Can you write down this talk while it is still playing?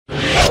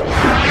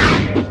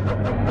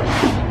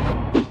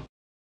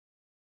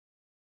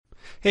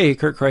Hey,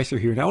 Kurt Chrysler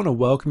here, and I want to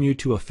welcome you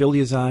to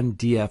Affiliazon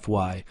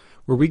DFY,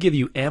 where we give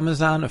you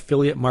Amazon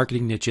affiliate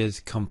marketing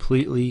niches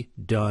completely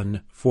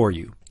done for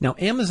you. Now,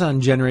 Amazon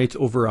generates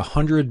over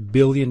 $100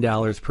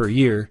 billion per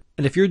year,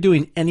 and if you're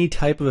doing any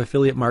type of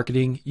affiliate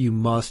marketing, you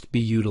must be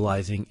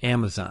utilizing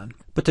Amazon.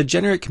 But to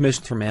generate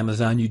commissions from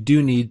Amazon, you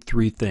do need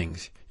three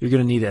things. You're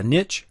going to need a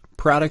niche,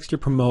 products to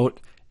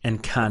promote,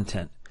 and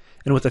content.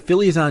 And with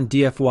Affiliazon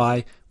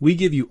DFY, we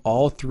give you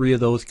all three of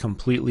those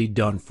completely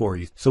done for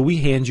you. So we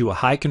hand you a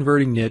high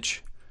converting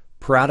niche,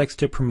 products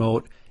to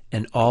promote,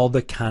 and all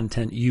the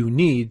content you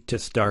need to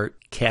start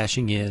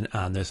cashing in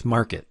on this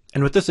market.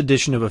 And with this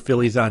edition of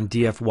Affiliazon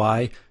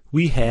DFY,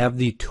 we have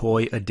the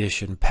Toy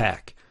Edition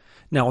pack.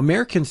 Now,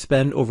 Americans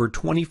spend over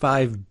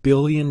 $25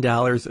 billion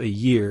a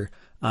year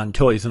on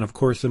toys, and of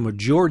course the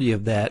majority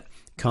of that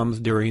comes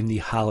during the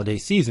holiday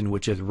season,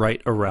 which is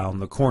right around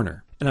the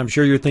corner. And I'm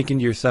sure you're thinking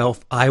to yourself,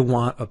 I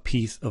want a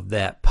piece of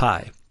that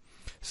pie.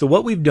 So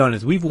what we've done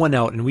is we've went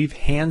out and we've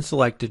hand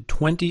selected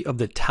 20 of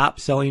the top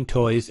selling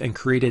toys and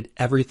created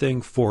everything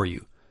for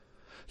you.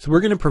 So we're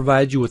going to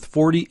provide you with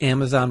 40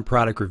 Amazon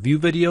product review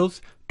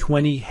videos,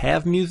 20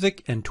 have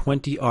music, and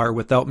 20 are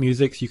without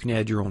music, so you can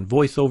add your own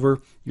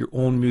voiceover, your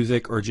own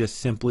music, or just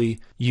simply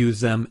use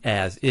them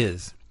as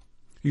is.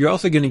 You're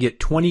also going to get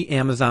 20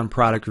 Amazon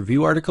product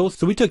review articles.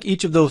 So we took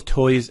each of those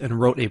toys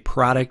and wrote a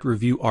product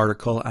review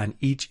article on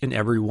each and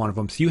every one of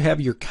them, so you have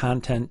your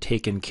content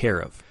taken care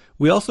of.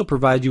 We also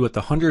provide you with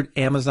 100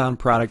 Amazon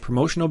product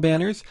promotional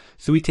banners.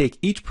 So we take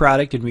each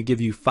product and we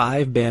give you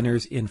 5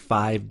 banners in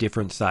 5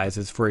 different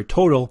sizes for a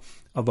total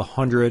of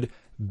 100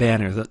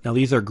 banners. Now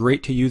these are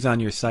great to use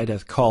on your site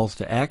as calls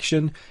to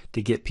action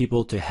to get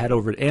people to head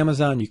over to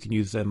Amazon. You can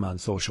use them on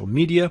social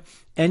media.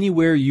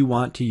 Anywhere you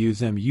want to use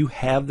them, you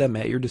have them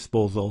at your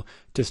disposal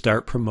to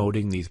start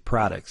promoting these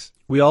products.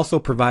 We also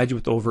provide you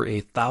with over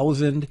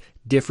 1,000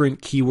 different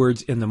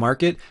keywords in the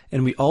market,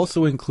 and we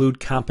also include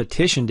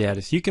competition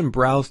data. So you can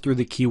browse through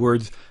the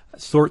keywords,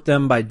 sort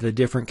them by the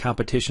different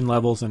competition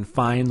levels, and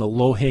find the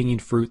low-hanging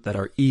fruit that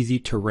are easy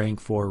to rank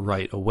for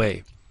right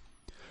away.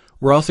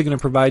 We're also going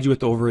to provide you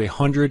with over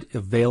 100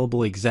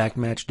 available exact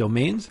match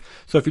domains.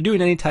 So if you're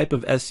doing any type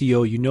of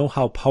SEO, you know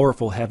how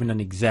powerful having an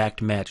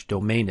exact match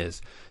domain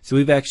is. So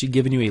we've actually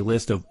given you a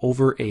list of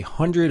over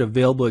 100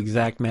 available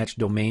exact match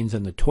domains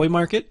in the toy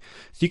market.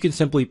 So you can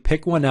simply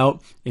pick one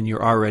out and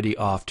you're already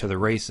off to the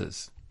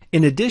races.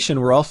 In addition,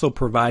 we're also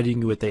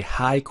providing you with a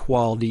high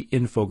quality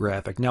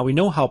infographic. Now we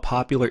know how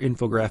popular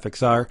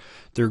infographics are.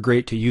 They're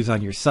great to use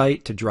on your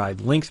site, to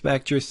drive links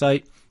back to your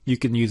site. You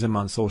can use them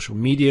on social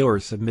media or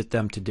submit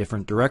them to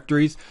different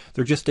directories.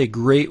 They're just a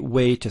great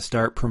way to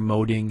start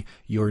promoting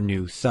your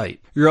new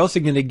site. You're also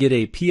going to get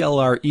a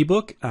PLR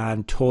ebook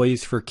on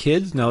toys for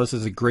kids. Now this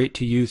is great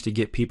to use to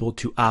get people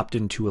to opt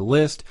into a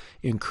list,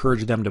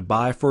 encourage them to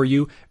buy for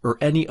you, or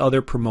any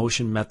other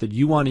promotion method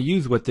you want to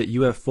use with it.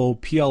 You have full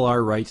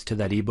PLR rights to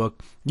that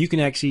ebook. You can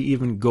actually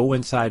even go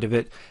inside of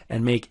it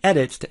and make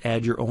edits to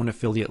add your own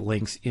affiliate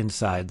links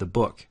inside the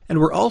book. And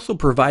we're also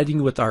providing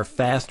you with our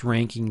fast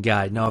ranking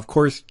guide. Now, of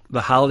course,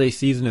 the holiday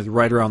season is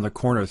right around the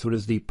corner, so it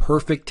is the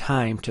perfect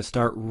time to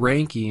start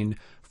ranking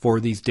for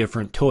these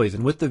different toys.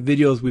 And with the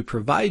videos we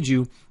provide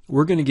you,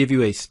 we're going to give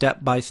you a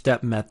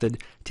step-by-step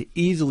method to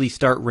easily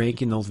start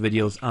ranking those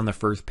videos on the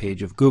first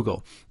page of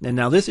Google. And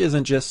now this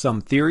isn't just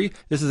some theory.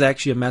 This is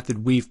actually a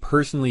method we've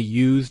personally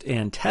used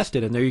and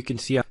tested. And there you can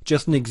see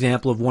just an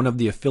example of one of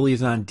the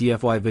Affiliazon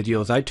DFY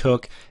videos I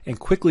took and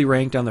quickly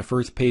ranked on the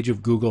first page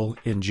of Google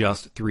in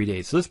just 3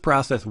 days. So this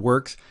process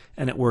works,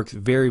 and it works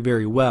very,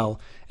 very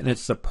well. And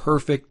it's the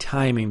perfect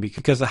timing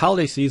because the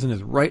holiday season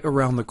is right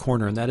around the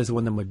corner, and that is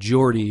when the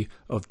majority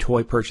of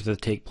toy purchases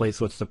take place.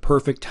 So it's the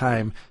perfect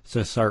time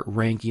to start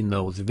ranking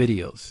those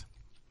videos.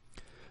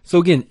 So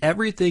again,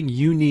 everything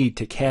you need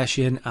to cash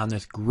in on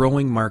this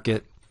growing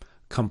market,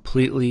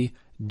 completely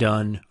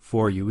done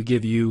for you. We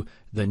give you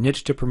the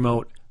niche to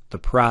promote, the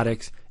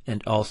products,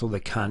 and also the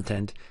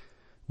content.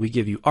 We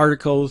give you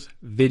articles,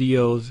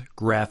 videos,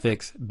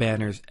 graphics,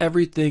 banners.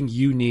 Everything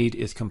you need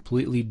is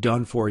completely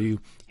done for you,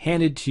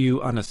 handed to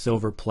you on a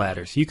silver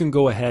platter. So you can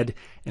go ahead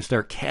and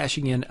start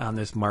cashing in on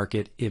this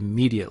market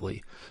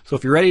immediately. So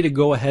if you're ready to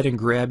go ahead and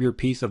grab your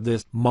piece of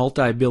this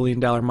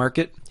multi-billion-dollar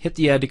market, hit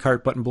the add to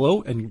cart button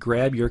below and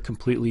grab your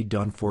completely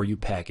done for you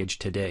package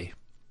today.